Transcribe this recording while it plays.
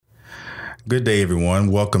Good day, everyone.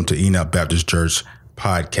 Welcome to Enoch Baptist Church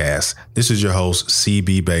Podcast. This is your host,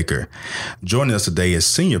 C.B. Baker. Joining us today is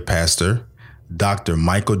Senior Pastor Dr.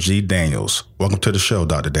 Michael G. Daniels. Welcome to the show,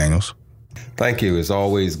 Dr. Daniels. Thank you. It's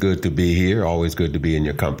always good to be here. Always good to be in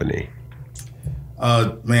your company.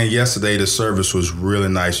 Yesterday the service was really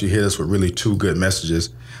nice. You hit us with really two good messages.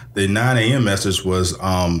 The 9 a.m. message was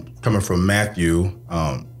coming from Matthew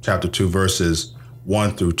chapter 2, verses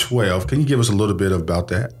 1 through 12. Can you give us a little bit about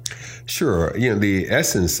that? Sure. The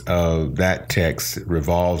essence of that text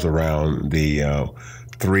revolves around the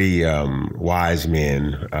three wise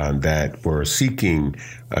men that were seeking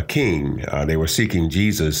a king. They were seeking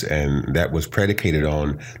Jesus, and that was predicated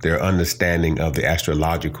on their understanding of the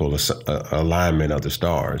astrological alignment of the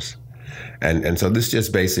stars. And so this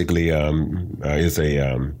just basically is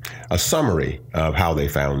a summary of how they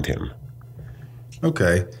found him.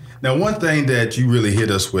 Okay. Now, one thing that you really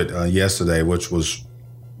hit us with yesterday, which was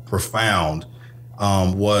profound,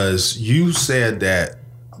 was you said that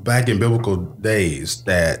back in biblical days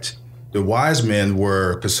that the wise men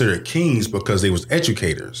were considered kings because they was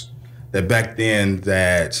educators. That back then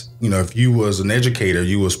that, if you was an educator,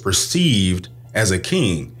 you was perceived as a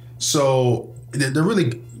king. So that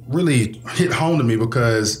really hit home to me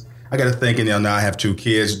because I got to think, now I have two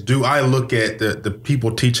kids. Do I look at the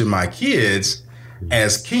people teaching my kids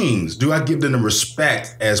as kings? Do I give them the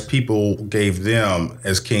respect as people gave them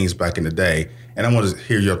as kings back in the day? And I want to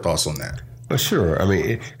hear your thoughts on that. Well, sure. I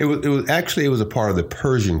mean, it was a part of the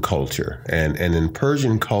Persian culture, and in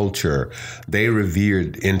Persian culture, they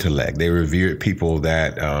revered intellect. They revered people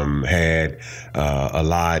that had a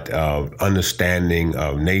lot of understanding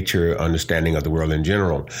of nature, understanding of the world in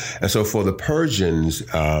general. And so, for the Persians,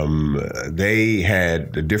 they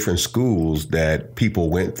had the different schools that people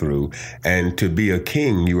went through, and to be a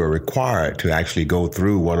king, you were required to actually go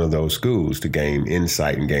through one of those schools to gain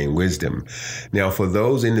insight and gain wisdom. Now, for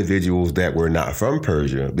those individuals that were not from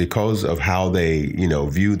Persia, because of how they,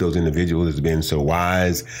 viewed those individuals as being so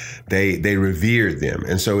wise, they revered them.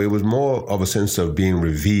 And so it was more of a sense of being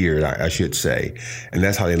revered, I should say. And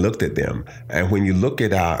that's how they looked at them. And when you look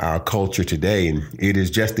at our culture today, it is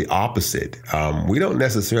just the opposite. We don't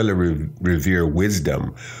necessarily revere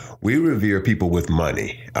wisdom. We revere people with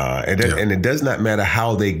money. And it does not matter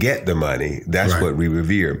how they get the money. That's right. What we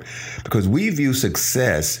revere. Because we view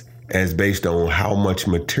success as based on how much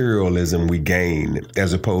materialism we gain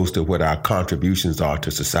as opposed to what our contributions are to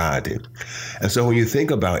society. And so when you think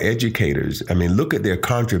about educators, look at their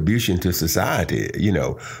contribution to society,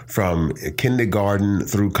 from kindergarten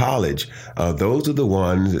through college. Those are the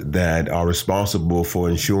ones that are responsible for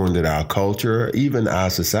ensuring that our culture, even our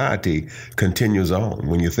society, continues on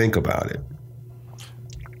when you think about it.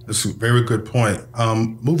 That's a very good point.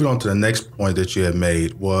 Moving on to the next point that you had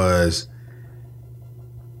made was,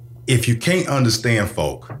 if you can't understand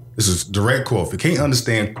folk, this is a direct quote, if you can't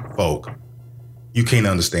understand folk, you can't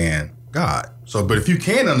understand God. So, but if you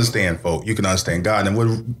can understand folk, you can understand God. And what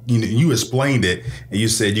you explained it, and you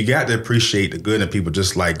said you got to appreciate the good in people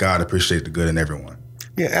just like God appreciates the good in everyone.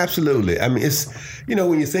 Yeah, absolutely. It's,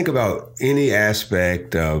 when you think about any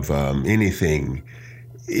aspect of anything,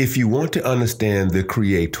 if you want to understand the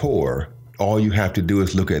Creator, all you have to do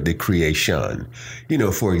is look at the creation.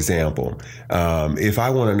 For example, if I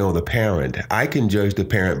want to know the parent, I can judge the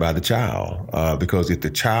parent by the child, because if the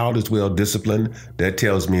child is well disciplined, that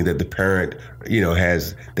tells me that the parent,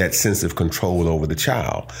 has that sense of control over the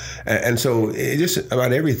child. And so just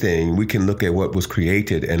about everything, we can look at what was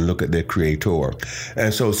created and look at the Creator.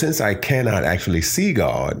 And so since I cannot actually see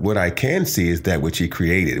God, what I can see is that which He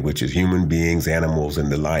created, which is human beings, animals,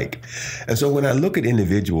 and the like. And so when I look at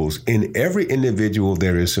individuals, in every individual,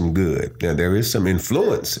 there is some good. Now, there is some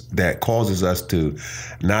influence that causes us to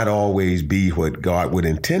not always be what God would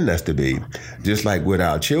intend us to be. Just like with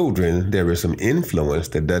our children, there is some influence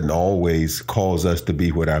that doesn't always cause us to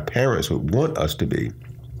be what our parents would want us to be.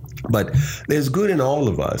 But there's good in all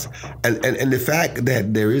of us. And the fact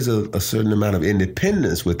that there is a certain amount of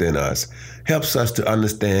independence within us helps us to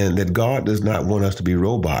understand that God does not want us to be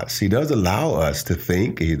robots. He does allow us to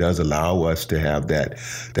think. He does allow us to have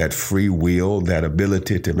that free will, that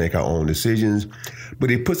ability to make our own decisions. But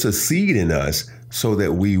He puts a seed in us so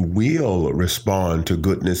that we will respond to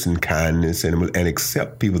goodness and kindness and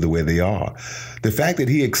accept people the way they are. The fact that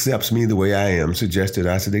He accepts me the way I am suggests that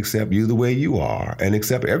I should accept you the way you are and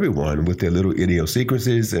accept everyone with their little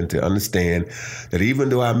idiosyncrasies, and to understand that even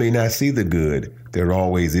though I may not see the good, there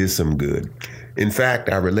always is some good. In fact,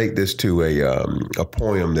 I relate this to a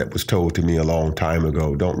poem that was told to me a long time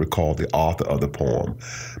ago. Don't recall the author of the poem,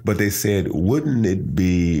 but they said, "Wouldn't it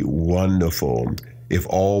be wonderful if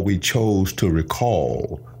all we chose to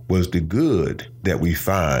recall was the good that we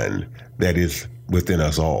find that is within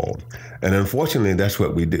us all. And unfortunately, that's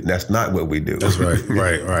what we do. That's not what we do. That's right,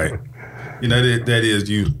 right. You know, that is,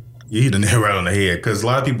 you hit the nail right on the head, because a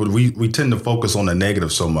lot of people, we tend to focus on the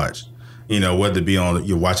negative so much. You know, whether it be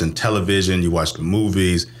you're watching television, you watch the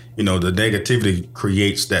movies, you know, the negativity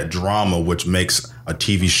creates that drama, which makes a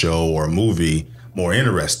TV show or a movie more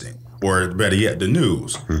interesting. Or better yet, the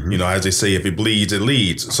news. You know, as they say, if it bleeds, it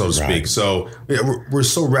leads, so to speak. So we're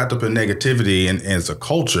so wrapped up in negativity and as a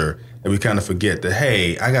culture that we kind of forget that,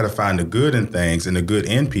 hey, I got to find the good in things and the good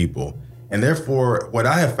in people. And therefore, what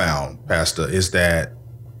I have found, Pastor, is that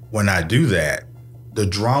when I do that, the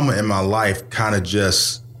drama in my life kind of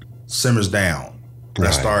just simmers down. Right.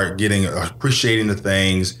 I start appreciating the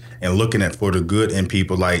things and looking for the good in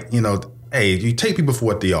people. Like, you know, hey, you take people for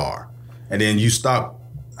what they are, and then you stop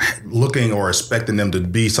looking or expecting them to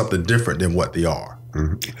be something different than what they are.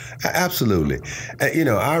 Absolutely. You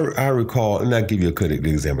know, I recall, and I'll give you a good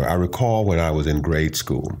example. I recall when I was in grade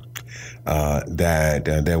school that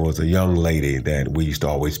there was a young lady that we used to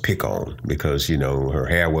always pick on because, you know, her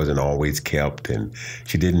hair wasn't always kept and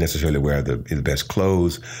she didn't necessarily wear the best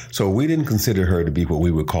clothes. So we didn't consider her to be what we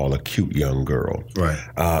would call a cute young girl. Right.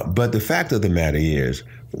 But the fact of the matter is,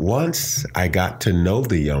 once I got to know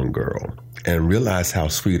the young girl and realized how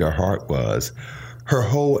sweet her heart was, her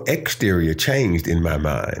whole exterior changed in my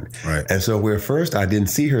mind. Right. And so where first I didn't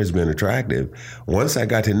see her as being attractive, once I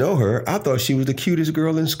got to know her, I thought she was the cutest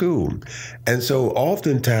girl in school. And so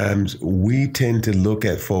oftentimes we tend to look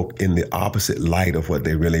at folk in the opposite light of what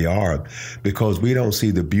they really are because we don't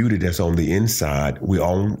see the beauty that's on the inside. We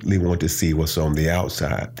only want to see what's on the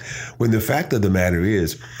outside. When the fact of the matter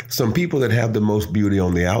is, some people that have the most beauty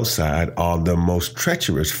on the outside are the most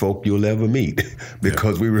treacherous folk you'll ever meet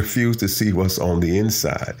because we refuse to see what's on the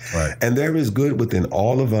inside. Right. And there is good within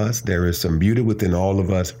all of us. There is some beauty within all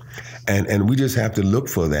of us. And we just have to look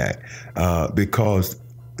for that because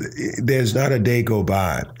there's not a day go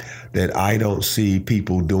by that I don't see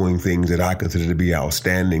people doing things that I consider to be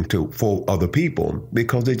outstanding for other people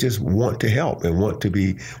because they just want to help and want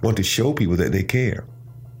to show people that they care.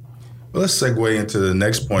 Well, let's segue into the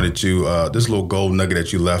next point that you, this little gold nugget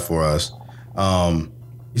that you left for us.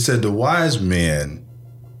 You said the wise men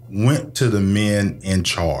went to the men in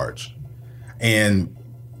charge. And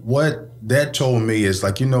what that told me is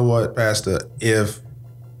like, you know what, Pastor, if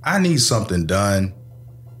I need something done,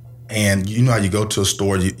 and you know how you go to a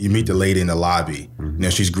store, you meet the lady in the lobby, you know,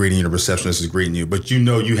 she's greeting you, the receptionist is greeting you, but you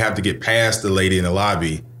know you have to get past the lady in the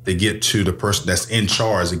lobby to get to the person that's in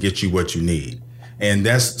charge to get you what you need. And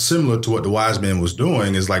that's similar to what the wise man was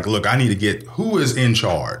doing, is like, look, I need to get who is in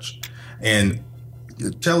charge. And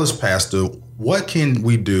tell us, Pastor, what can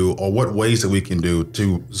we do, or what ways that we can do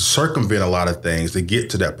to circumvent a lot of things to get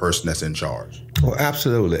to that person that's in charge? Well,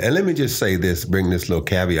 absolutely. And let me just say this, bring this little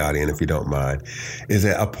caveat in, if you don't mind, is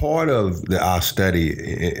that a part of our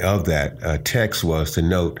study of that text was to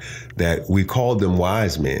note that we called them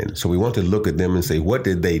wise men. So we want to look at them and say, what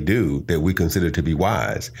did they do that we consider to be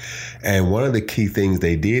wise? And one of the key things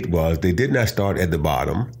they did was they did not start at the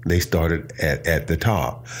bottom. They started at the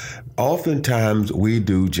top. Oftentimes we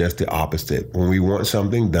do just the opposite. When we want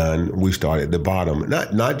something done, we start at the bottom.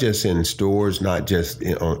 Not just in stores, not just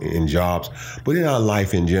in jobs, but in our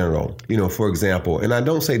life in general. You know, for example, and I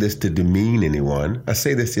don't say this to demean anyone. I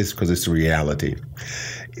say this just because it's a reality.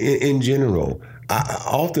 In general,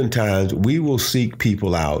 oftentimes we will seek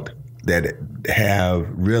people out that have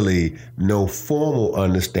really no formal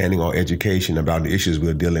understanding or education about the issues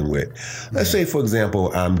we're dealing with. Let's say, for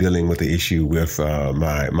example, I'm dealing with the issue with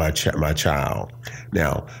my child.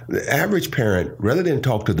 Now, the average parent, rather than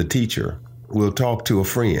talk to the teacher, will talk to a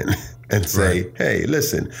friend and say, right, hey,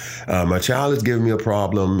 listen, my child is giving me a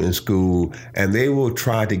problem in school, and they will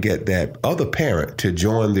try to get that other parent to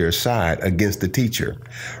join their side against the teacher,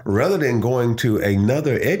 rather than going to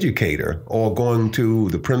another educator or going to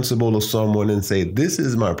the principal or someone and say, this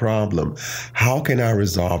is my problem. How can I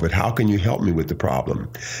resolve it? How can you help me with the problem?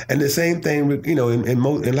 And the same thing, you know, in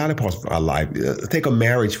a lot of parts of our life. Take a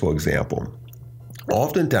marriage, for example.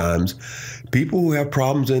 Oftentimes, people who have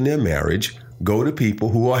problems in their marriage go to people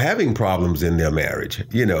who are having problems in their marriage.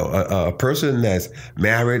 You know, a person that's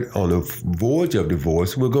married on the verge of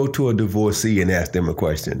divorce will go to a divorcee and ask them a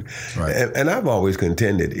question. Right. And I've always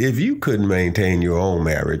contended, if you couldn't maintain your own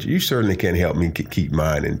marriage, you certainly can't help me keep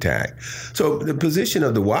mine intact. So the position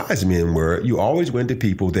of the wise men were, you always went to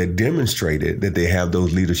people that demonstrated that they have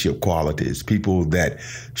those leadership qualities, people that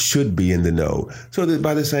should be in the know. So that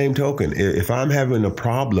by the same token, if I'm having a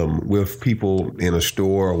problem with people in a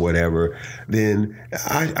store or whatever, then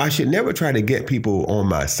I should never try to get people on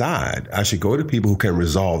my side. I should go to people who can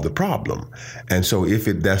resolve the problem. And so if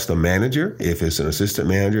that's the manager, if it's an assistant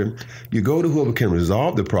manager, you go to whoever can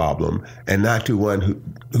resolve the problem and not to one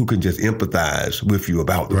who can just empathize with you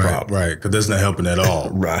about the problem. Right, because that's not helping at all.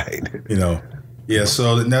 Right. Yeah,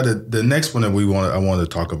 so now the next one that I wanted to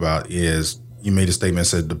talk about is, you made a statement that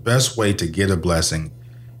said the best way to get a blessing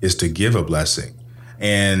is to give a blessing.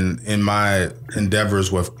 And in my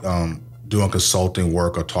endeavors with doing consulting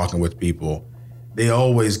work or talking with people, they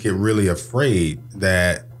always get really afraid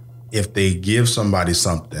that if they give somebody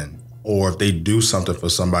something or if they do something for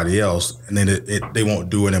somebody else, and then they won't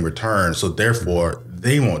do it in return, so therefore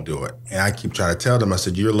they won't do it. And I keep trying to tell them, I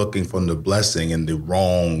said, you're looking for the blessing in the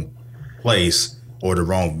wrong place or the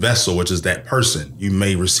wrong vessel, which is that person. You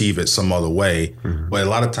may receive it some other way, but a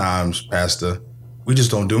lot of times, Pastor, we just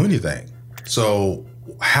don't do anything. So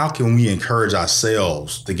how can we encourage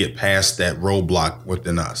ourselves to get past that roadblock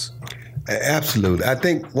within us? Absolutely. I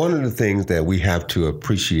think one of the things that we have to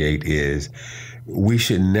appreciate is we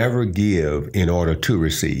should never give in order to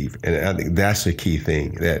receive. And I think that's the key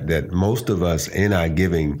thing, that most of us in our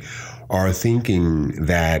giving are thinking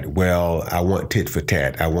that, well, I want tit for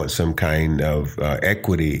tat. I want some kind of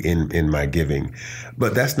equity in my giving.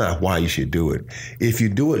 But that's not why you should do it. If you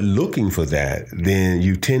do it looking for that, then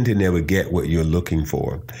you tend to never get what you're looking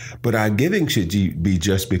for. But our giving should be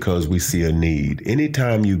just because we see a need.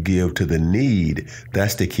 Anytime you give to the need,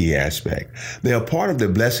 that's the key aspect. Now, part of the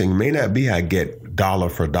blessing may not be I get dollar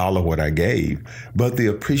for dollar what I gave, but the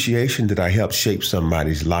appreciation that I helped shape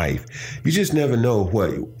somebody's life. You just never know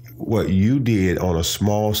what you did on a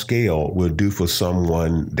small scale will do for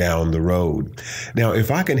someone down the road. Now,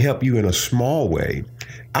 if I can help you in a small way,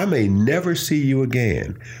 I may never see you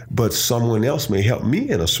again, but someone else may help me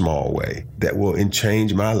in a small way that will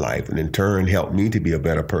change my life and in turn help me to be a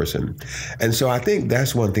better person. And so I think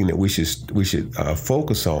that's one thing that we should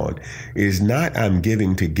focus on is not I'm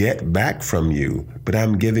giving to get back from you, but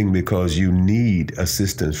I'm giving because you need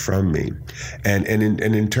assistance from me. And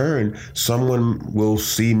in turn, someone will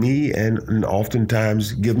see me and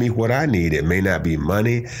oftentimes give me what I need. It may not be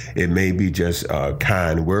money. It may be just a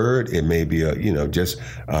kind word. It may be a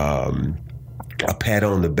pat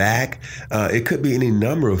on the back. It could be any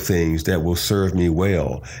number of things that will serve me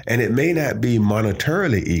well. And it may not be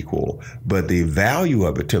monetarily equal, but the value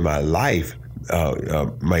of it to my life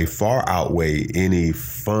may far outweigh any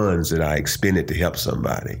funds that I expended to help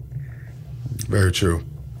somebody. Very true.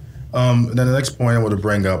 Then the next point I want to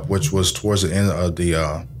bring up, which was towards the end of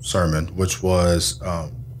the sermon, which was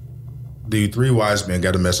the three wise men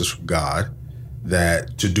got a message from God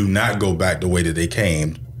that to do not go back the way that they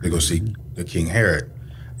came to go see the King Herod.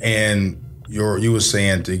 And you were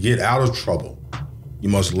saying to get out of trouble, you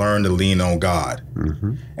must learn to lean on God.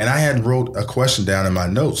 Mm-hmm. And I had wrote a question down in my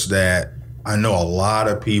notes that I know a lot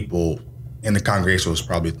of people in the congregation was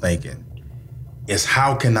probably thinking, is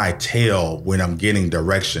how can I tell when I'm getting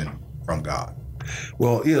direction from God?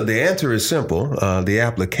 Well, the answer is simple. The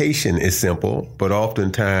application is simple, but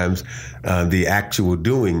oftentimes the actual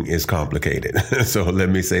doing is complicated. So let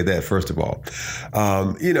me say that first of all.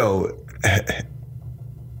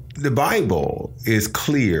 The Bible is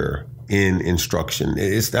clear in instruction.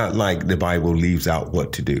 It's not like the Bible leaves out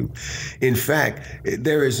what to do. In fact,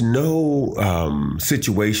 there is no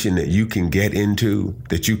situation that you can get into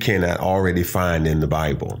that you cannot already find in the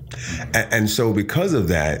Bible. And so because of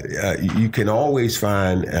that, you can always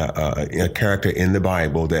find a character in the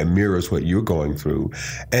Bible that mirrors what you're going through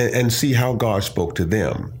and see how God spoke to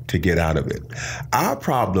them to get out of it. Our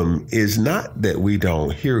problem is not that we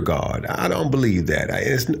don't hear God. I don't believe that.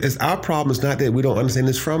 Our problem is not that we don't understand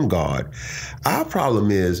this from God. Our problem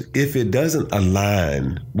is if it doesn't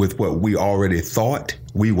align with what we already thought,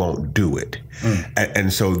 we won't do it.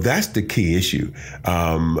 And so that's the key issue.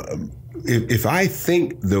 If I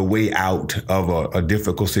think the way out of a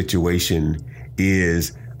difficult situation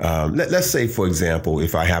is, let's say, for example,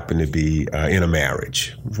 if I happen to be in a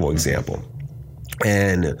marriage, for example,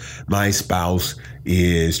 and my spouse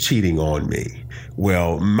is cheating on me.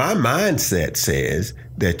 Well, my mindset says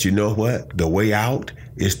that, you know what, the way out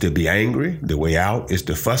is to be angry. The way out is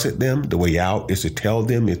to fuss at them. The way out is to tell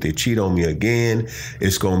them if they cheat on me again,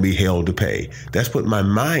 it's going to be hell to pay. That's what my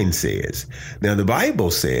mind says. Now, the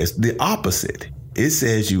Bible says the opposite. It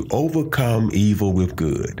says you overcome evil with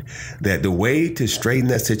good. That the way to straighten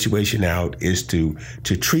that situation out is to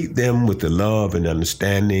treat them with the love and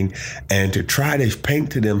understanding, and to try to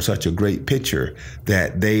paint to them such a great picture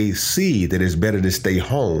that they see that it's better to stay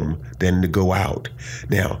home than to go out.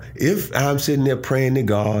 Now, if I'm sitting there praying to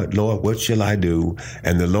God, Lord, what shall I do?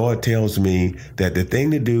 And the Lord tells me that the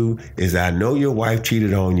thing to do is, I know your wife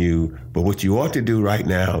cheated on you, but what you ought to do right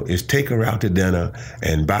now is take her out to dinner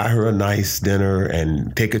and buy her a nice dinner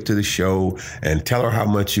and take her to the show and tell her how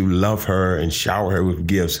much you love her and shower her with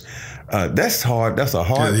gifts. That's hard. That's a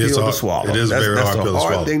hard pill to swallow. It is that's very hard pill to swallow.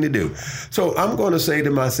 That's a hard thing to do. So I'm going to say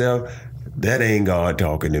to myself, that ain't God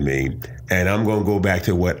talking to me. And I'm going to go back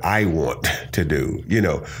to what I want to do. You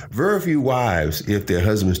know, very few wives, if their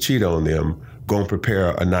husbands cheat on them, going to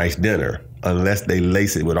prepare a nice dinner unless they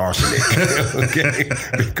lace it with arsenic, okay?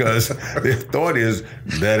 Because their thought is,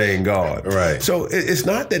 that ain't God. Right. So it's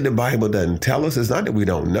not that the Bible doesn't tell us. It's not that we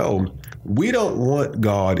don't know. We don't want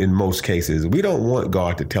God, in most cases, we don't want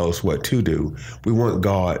God to tell us what to do. We want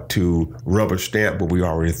God to rubber stamp what we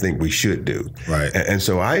already think we should do. Right. And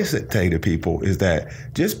so I say to people is that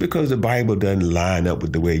just because the Bible doesn't line up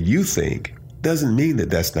with the way you think, doesn't mean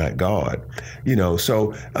that that's not God, you know.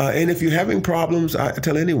 So, and if you're having problems, I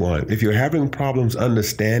tell anyone, if you're having problems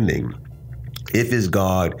understanding if it's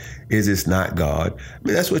God, is it's not God, I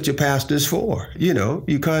mean, that's what your pastor's for. You know,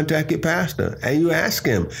 you contact your pastor and you ask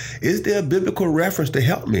him, is there a biblical reference to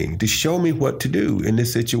help me, to show me what to do in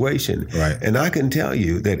this situation? Right. And I can tell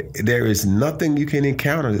you that there is nothing you can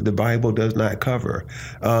encounter that the Bible does not cover.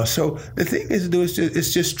 So the thing is to do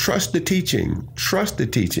is just trust the teaching. Trust the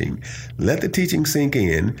teaching. Let the teaching sink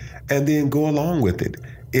in and then go along with it.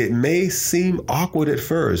 It may seem awkward at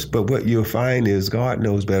first, but what you'll find is God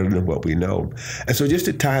knows better than what we know. And so just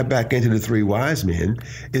to tie back into the three wise men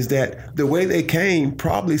is that the way they came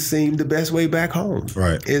probably seemed the best way back home.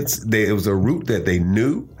 Right. It was a route that they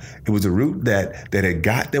knew. It was a route that had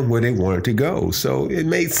got them where they wanted to go. So it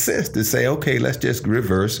made sense to say, okay, let's just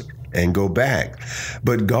reverse and go back.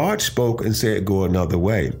 But God spoke and said, go another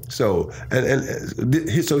way. So,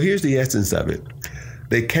 so here's the essence of it.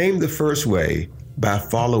 They came the first way by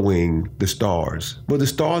following the stars. Well, the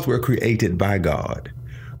stars were created by God.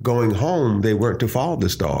 Going home, they weren't to follow the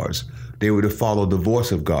stars. They were to follow the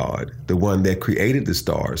voice of God, the one that created the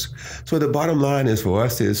stars. So the bottom line is for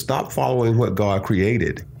us is stop following what God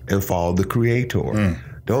created and follow the Creator.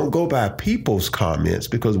 Don't go by people's comments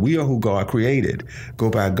because we are who God created.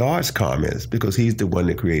 Go by God's comments because He's the one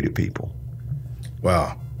that created people.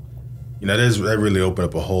 Wow. You know, that really opened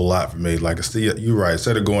up a whole lot for me. Like, you're right.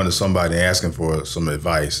 Instead of going to somebody and asking for some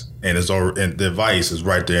advice, and the advice is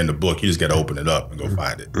right there in the book, you just got to open it up and go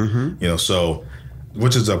find it. Mm-hmm. You know, so,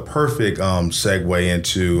 which is a perfect segue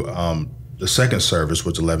into the second service,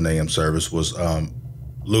 which 11 a.m. service was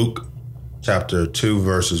Luke chapter 2,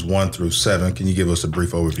 verses 1 through 7. Can you give us a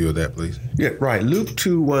brief overview of that, please? Yeah, right. Luke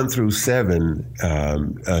 2, 1 through 7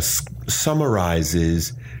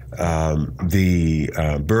 summarizes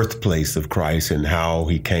the birthplace of Christ and how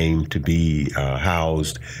he came to be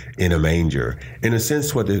housed in a manger. In a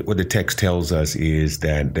sense, what the text tells us is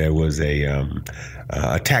that there was a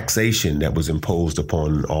taxation that was imposed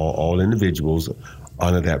upon all individuals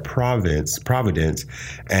under that providence,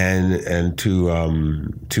 and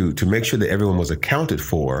to make sure that everyone was accounted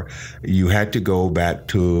for, you had to go back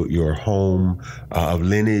to your home of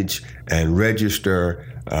lineage and register,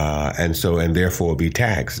 and therefore be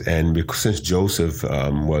taxed. And since Joseph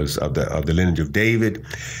was of the lineage of David,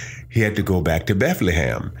 he had to go back to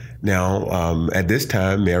Bethlehem. Now, at this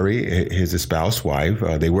time, Mary, his espoused wife,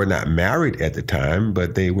 they were not married at the time,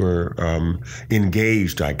 but they were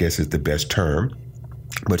engaged, I guess is the best term.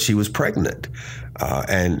 But she was pregnant,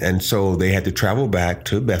 and so they had to travel back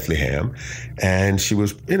to Bethlehem, and she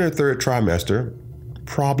was in her third trimester,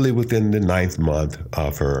 probably within the 9th month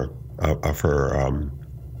of her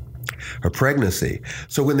pregnancy.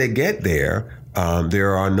 So when they get there,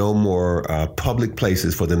 there are no more public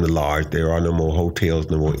places for them to lodge. There are no more hotels,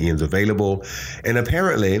 no more inns available. And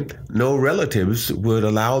apparently, no relatives would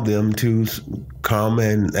allow them to come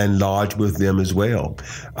and lodge with them as well.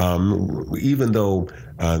 Even though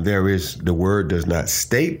the word does not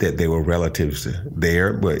state that there were relatives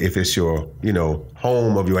there, but if it's your,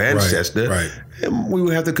 home of your ancestor, right. We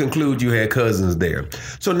would have to conclude you had cousins there.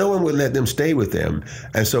 So no one would let them stay with them.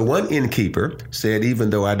 And so one innkeeper said, even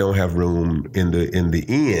though I don't have room in the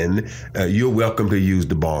inn, you're welcome to use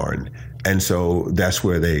the barn. And so that's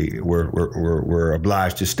where they were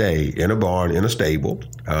obliged to stay, in a barn, in a stable,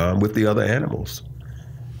 with the other animals.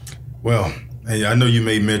 Well, I know you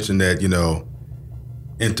may mention that,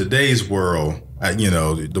 in today's world,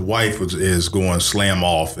 the wife is going slam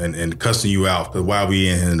off and cussing you out while we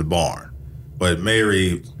in the barn. But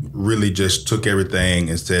Mary really just took everything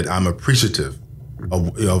and said, I'm appreciative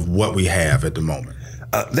of what we have at the moment.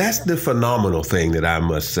 That's the phenomenal thing that I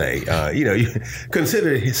must say. You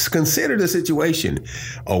consider the situation.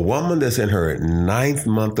 A woman that's in her 9th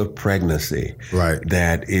month of pregnancy, right,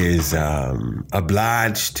 that is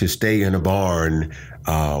obliged to stay in a barn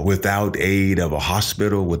without aid of a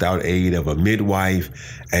hospital, without aid of a midwife,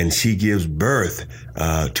 and she gives birth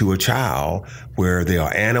to a child where there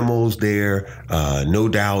are animals there. No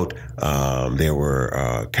doubt there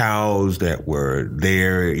were cows that were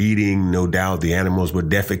there eating. No doubt the animals were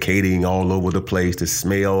defecating all over the place. The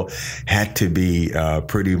smell had to be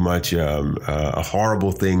pretty much a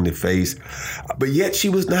horrible thing to face. But yet she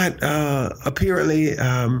was not apparently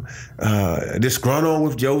disgruntled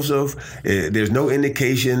with Joseph. There's no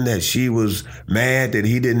indication that she was mad that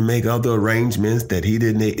he didn't make other arrangements, that he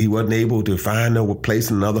wasn't able to find a place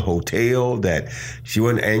in another hotel, that she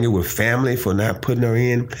wasn't angry with family for not putting her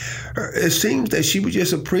in. It seems that she was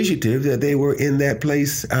just appreciative that they were in that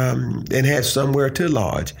place and had somewhere to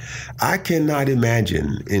lodge. I cannot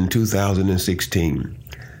imagine in 2016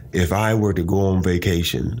 if I were to go on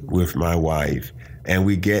vacation with my wife and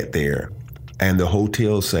we get there and the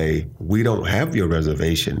hotel say, we don't have your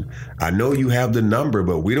reservation. I know you have the number,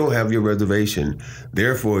 but we don't have your reservation.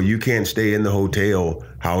 Therefore, you can't stay in the hotel.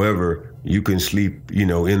 However, you can sleep,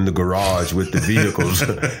 in the garage with the vehicles.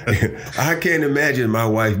 I can't imagine my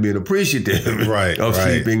wife being appreciative of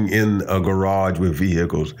sleeping in a garage with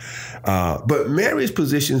vehicles. But Mary's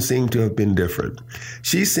position seemed to have been different.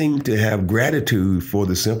 She seemed to have gratitude for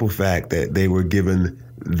the simple fact that they were given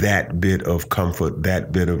that bit of comfort,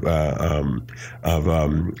 that bit of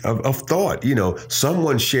thought.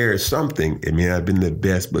 Someone shared something. It may not have been the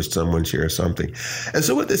best, but someone shared something. And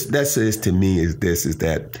so what that says to me is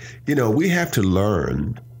that, we have to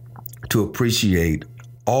learn to appreciate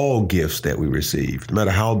all gifts that we receive, no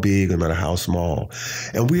matter how big, no matter how small.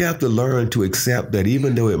 And we have to learn to accept that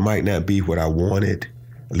even though it might not be what I wanted,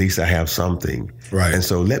 at least I have something. Right. And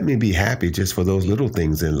so let me be happy just for those little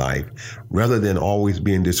things in life rather than always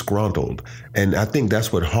being disgruntled. And I think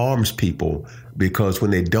that's what harms people, because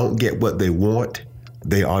when they don't get what they want,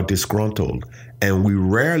 they are disgruntled. And we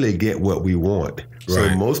rarely get what we want. So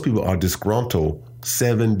most people are disgruntled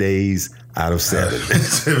 7 days out of 7.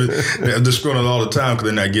 They're disgruntled all the time because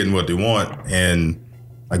they're not getting what they want. And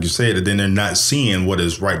like you said, then they're not seeing what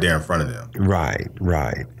is right there in front of them.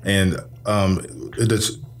 Right. And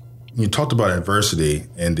you talked about adversity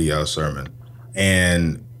in the sermon,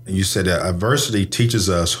 and you said that adversity teaches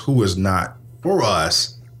us who is not for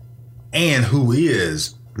us and who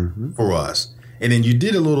is for us. And then you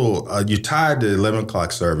did a little, you tied the 11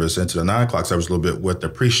 o'clock service into the 9 o'clock service a little bit with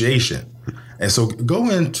appreciation. And so go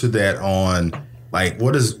into that on, like,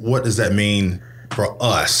 what does that mean for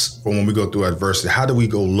us for when we go through adversity? How do we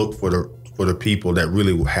go look for the people that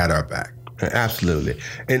really had our back? Absolutely.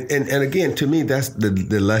 And again, to me, that's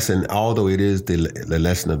the lesson, although it is the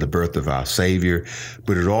lesson of the birth of our Savior,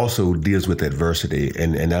 but it also deals with adversity.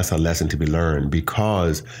 And that's a lesson to be learned,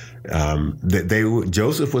 because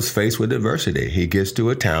Joseph was faced with adversity. He gets to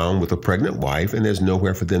a town with a pregnant wife and there's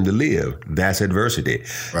nowhere for them to live. That's adversity.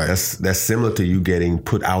 Right. That's similar to you getting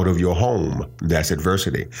put out of your home. That's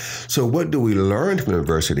adversity. So what do we learn from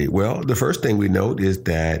adversity? Well, the first thing we note is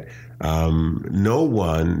that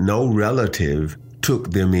no relative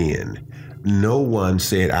took them in. No one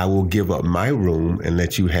said, I will give up my room and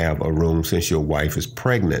let you have a room since your wife is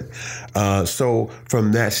pregnant. So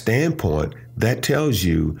from that standpoint, that tells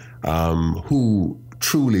you who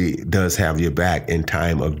truly does have your back in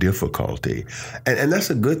time of difficulty. And that's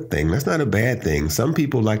a good thing. That's not a bad thing. Some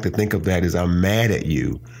people like to think of that as, I'm mad at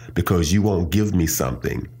you because you won't give me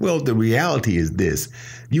something. Well, the reality is this: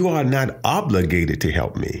 you are not obligated to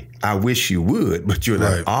help me. I wish you would, but you're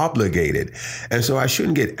not obligated. And so I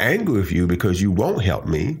shouldn't get angry with you because you won't help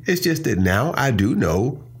me. It's just that now I do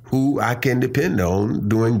know who I can depend on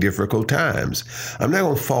during difficult times. I'm not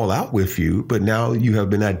going to fall out with you, but now you have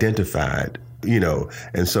been identified.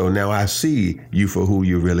 And so now I see you for who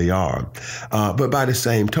you really are. But by the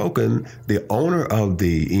same token, the owner of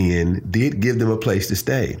the inn did give them a place to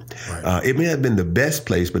stay. Right. It may have been the best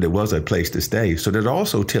place, but it was a place to stay. So that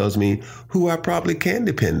also tells me who I probably can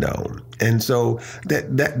depend on. And so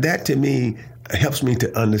that to me helps me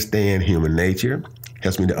to understand human nature,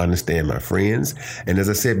 helps me to understand my friends. And as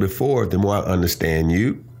I said before, the more I understand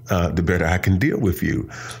you, the better I can deal with you.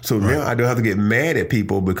 So now I don't have to get mad at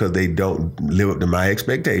people because they don't live up to my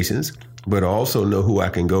expectations, but also know who I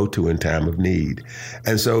can go to in time of need.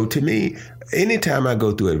 And so to me, anytime I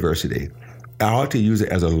go through adversity, I ought to use it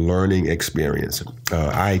as a learning experience.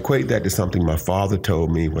 I equate that to something my father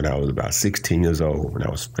told me when I was about 16 years old, when I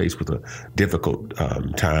was faced with a difficult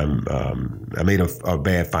time. I made a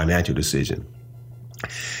bad financial decision.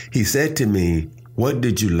 He said to me, "What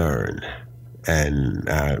did you learn?" And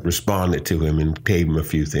I responded to him and gave him a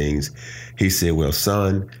few things. He said, "Well,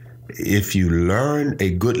 son, if you learn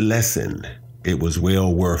a good lesson, it was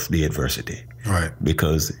well worth the adversity." Right.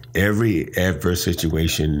 Because every adverse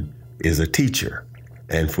situation is a teacher.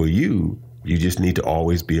 And for you, you just need to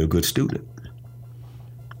always be a good student.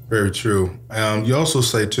 Very true. You also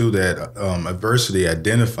say, too, that adversity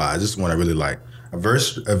identifies, this is one I really like,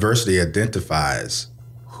 adversity identifies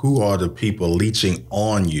who are the people leeching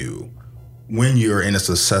on you when you're in a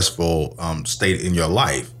successful state in your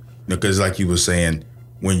life. Because like you were saying,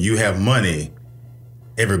 when you have money,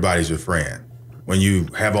 everybody's your friend. When you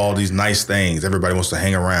have all these nice things, everybody wants to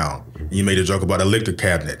hang around. You made a joke about a liquor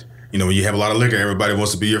cabinet. You know, when you have a lot of liquor, everybody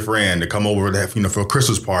wants to be your friend, to come over to have, for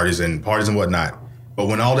Christmas parties and whatnot. But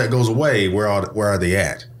when all that goes away, where are they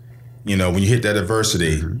at? When you hit that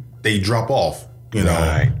adversity, they drop off,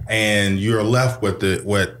 Right. And you're left with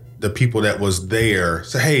the people that was there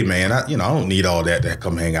say, "Hey, man, I don't need all that to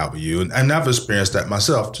come hang out with you." And I've experienced that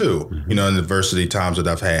myself too, in adversity times that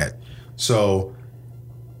I've had. So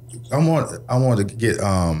I want to get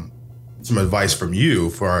some advice from you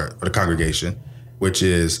for the congregation, which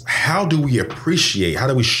is how do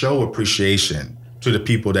we show appreciation to the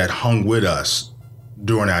people that hung with us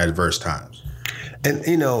during our adverse times?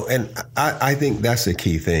 And, I think that's a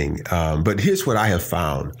key thing. But here's what I have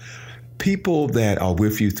found. People that are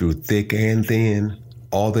with you through thick and thin,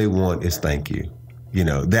 all they want is thank you.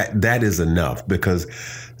 That is enough, because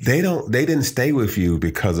they didn't stay with you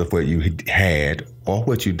because of what you had or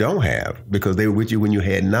what you don't have, because they were with you when you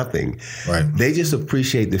had nothing. Right. They just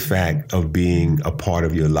appreciate the fact of being a part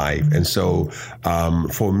of your life. And so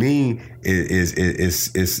for me,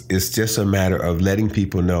 it's just a matter of letting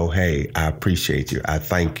people know, hey, I appreciate you. I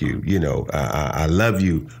thank you. I love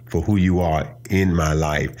you for who you are in my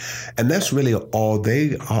life. And that's really all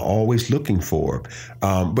they are always looking for.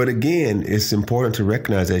 But again, it's important to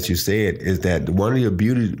recognize, as you said, is that one of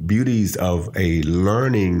the beauties of a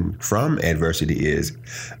learning from adversity is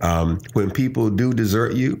when people do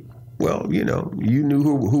desert you, well, you knew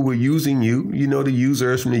who were using you. You know the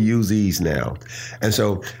users from the usees now. And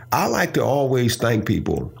so I like to always thank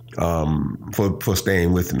people for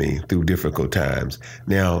staying with me through difficult times.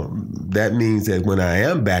 Now, that means that when I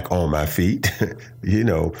am back on my feet,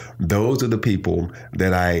 those are the people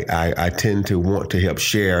that I tend to want to help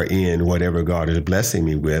share in whatever God is blessing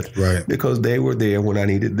me with, right? Because they were there when I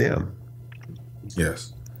needed them.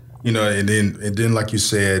 Yes. And then like you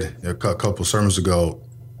said a couple sermons ago,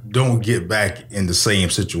 don't get back in the same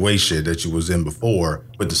situation that you was in before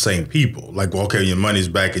with the same people. Like, well, okay, your money's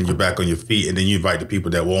back and you're back on your feet, and then you invite the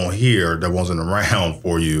people that wasn't around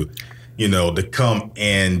for you, to come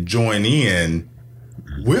and join in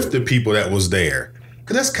with the people that was there.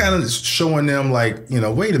 Because that's kind of showing them like,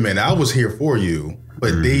 wait a minute, I was here for you,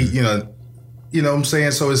 but they, you know what I'm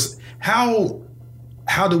saying? So it's how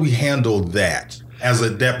do we handle that as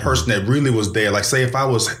that person that really was there? Like, say if I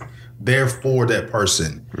was there for that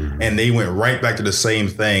person and they went right back to the same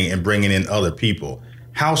thing and bringing in other people,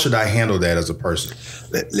 how should I handle that as a person?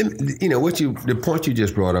 The point you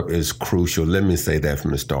just brought up is crucial. Let me say that from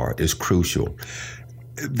the start. It's crucial.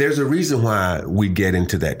 There's a reason why we get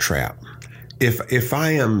into that trap. If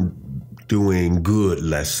I am doing good,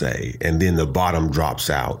 let's say, and then the bottom drops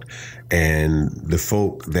out and the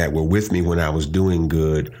folk that were with me when I was doing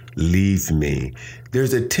good leave me,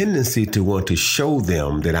 there's a tendency to want to show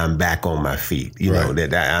them that I'm back on my feet,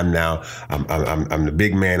 that I'm the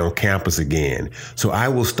big man on campus again. So I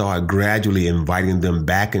will start gradually inviting them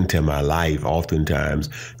back into my life oftentimes,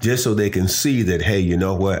 just so they can see that, hey, you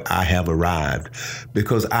know what, I have arrived.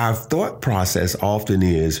 Because our thought process often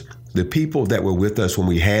is the people that were with us when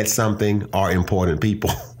we had something are important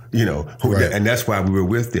people. Right. And that's why we were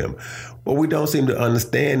with them. What we don't seem to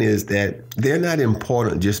understand is that they're not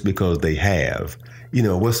important just because they have.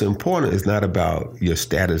 What's important is not about your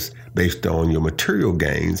status based on your material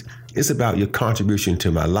gains. It's about your contribution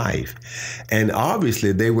to my life. And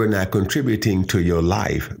obviously, they were not contributing to your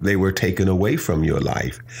life. They were taken away from your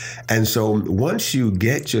life. And so once you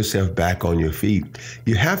get yourself back on your feet,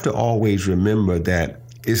 you have to always remember that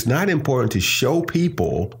it's not important to show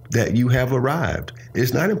people that you have arrived.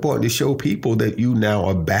 It's not important to show people that you now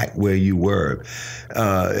are back where you were.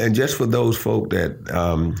 And just for those folk that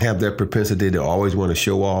have that propensity to always want to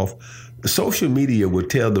show off, social media will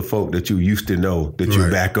tell the folk that you used to know that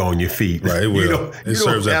you're back on your feet. Right, it will. You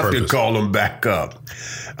don't have to call them back up.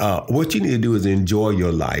 What you need to do is enjoy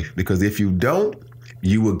your life, because if you don't,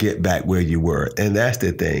 you will get back where you were. And that's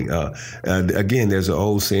the thing. Again, there's an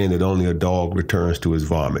old saying that only a dog returns to his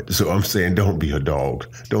vomit. So I'm saying, don't be a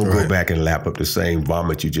dog. Don't go back and lap up the same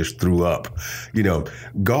vomit you just threw up.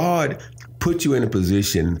 God put you in a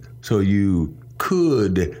position so you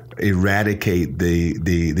could eradicate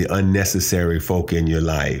the unnecessary folk in your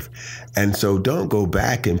life. And so don't go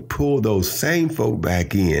back and pull those same folk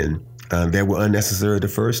back in that were unnecessary the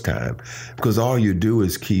first time, because all you do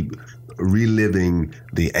is keep reliving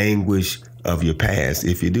the anguish of your past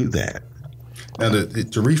if you do that. Now,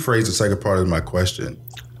 to rephrase the second part of my question,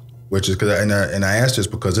 which is because I ask this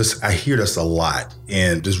because I hear this a lot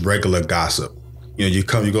in just regular gossip. You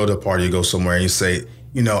go to a party, you go somewhere, and you say,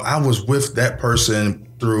 I was with that person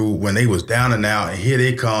through when they was down and out, and here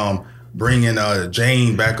they come bringing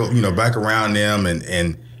Jane back, back around them,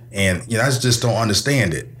 and I just don't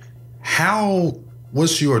understand it.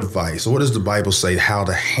 What's your advice, or what does the Bible say how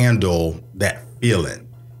to handle that feeling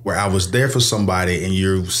where I was there for somebody and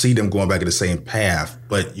you see them going back in the same path,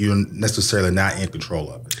 but you're necessarily not in control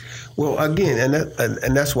of it? Well, again,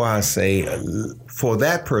 and that's why I say for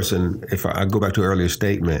that person, if I go back to an earlier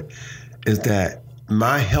statement, is that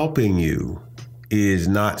my helping you is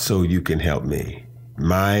not so you can help me.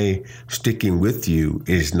 My sticking with you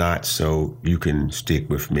is not so you can stick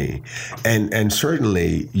with me. And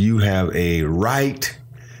certainly you have a right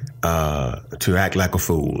to act like a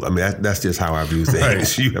fool. I mean, that's just how I view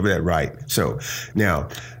things. Right. You have that right. So now,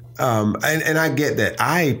 and I get that.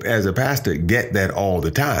 I, as a pastor, get that all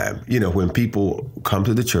the time. When people come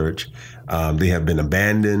to the church, they have been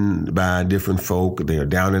abandoned by different folk. They are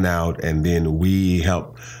down and out, and then we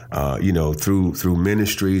help, through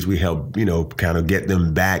ministries, we help, kind of get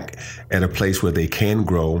them back at a place where they can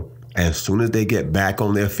grow. As soon as they get back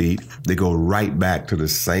on their feet, they go right back to the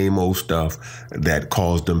same old stuff that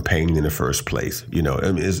caused them pain in the first place.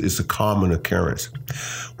 It's a common occurrence.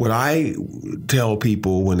 What I tell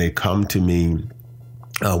people when they come to me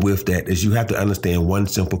with that is you have to understand one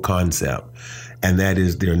simple concept, and that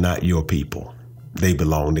is they're not your people. They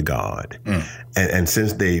belong to God. And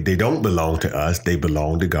since they don't belong to us, they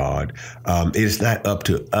belong to God. It's not up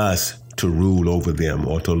to us to rule over them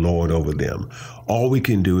or to lord over them. All we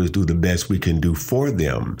can do is do the best we can do for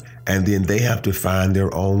them, and then they have to find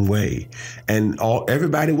their own way. And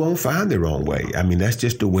everybody won't find their own way. I mean, that's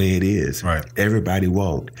just the way it is. Right. Everybody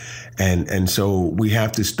won't. And so we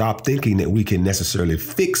have to stop thinking that we can necessarily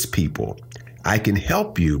fix people. I can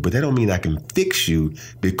help you, but that don't mean I can fix you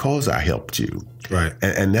because I helped you. Right.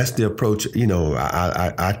 And that's the approach,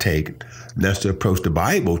 I take. That's the approach the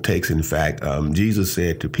Bible takes. In fact, Jesus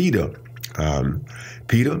said to Peter,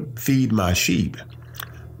 Peter, feed my sheep.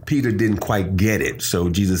 Peter didn't quite get it. So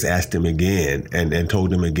Jesus asked him again and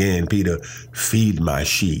told him again, Peter, feed my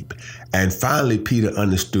sheep. And finally, Peter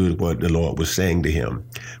understood what the Lord was saying to him,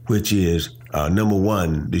 which is, number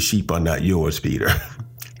one, the sheep are not yours, Peter.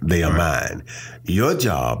 They are mine. Your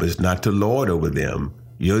job is not to lord over them.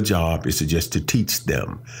 Your job is to teach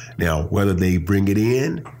them. Now, whether they bring it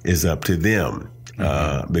in is up to them,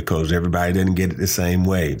 because everybody doesn't get it the same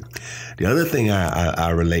way. The other thing I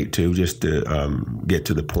relate to, just to get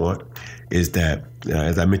to the point, is that,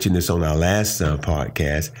 as I mentioned this on our last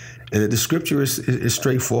podcast, the scripture is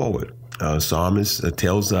straightforward. Psalmist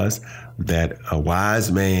tells us that a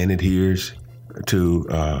wise man adheres to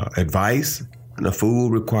advice, and a fool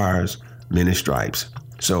requires many stripes.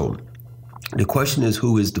 So the question is,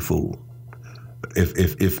 who is the fool?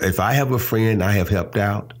 If I have a friend I have helped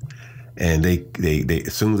out, and they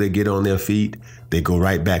as soon as they get on their feet, they go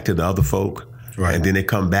right back to the other folk, right. And then they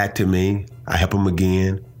come back to me, I help them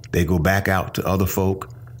again, they go back out to other folk,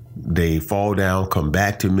 they fall down, come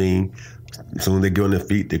back to me, as soon as they get on their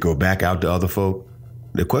feet, they go back out to other folk.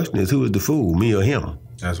 The question is, who is the fool, me or him?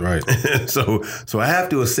 That's right. So I have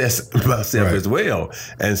to assess myself as well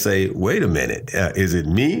and say, wait a minute, is it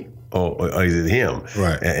me or is it him?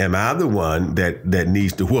 Right. Am I the one that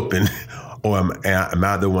needs the whooping, or am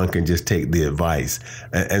I the one can just take the advice?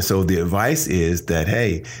 And so the advice is that,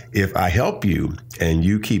 hey, if I help you and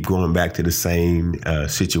you keep going back to the same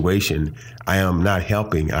situation, I am not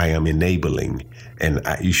helping, I am enabling. And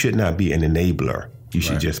you should not be an enabler. You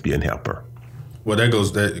should just be a helper. Well, that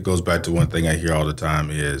goes back to one thing I hear all the time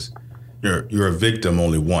is you're a victim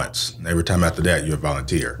only once. Every time after that, you're a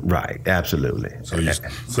volunteer. Right. Absolutely.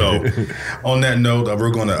 So on that note, we're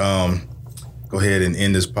going to go ahead and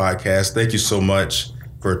end this podcast. Thank you so much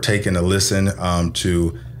for taking a listen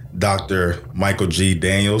to Dr. Michael G.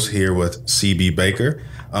 Daniels here with CB Baker.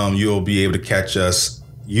 You'll be able to catch us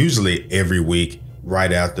usually every week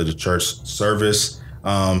right after the church service.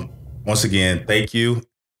 Once again, thank you.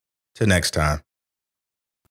 Till next time.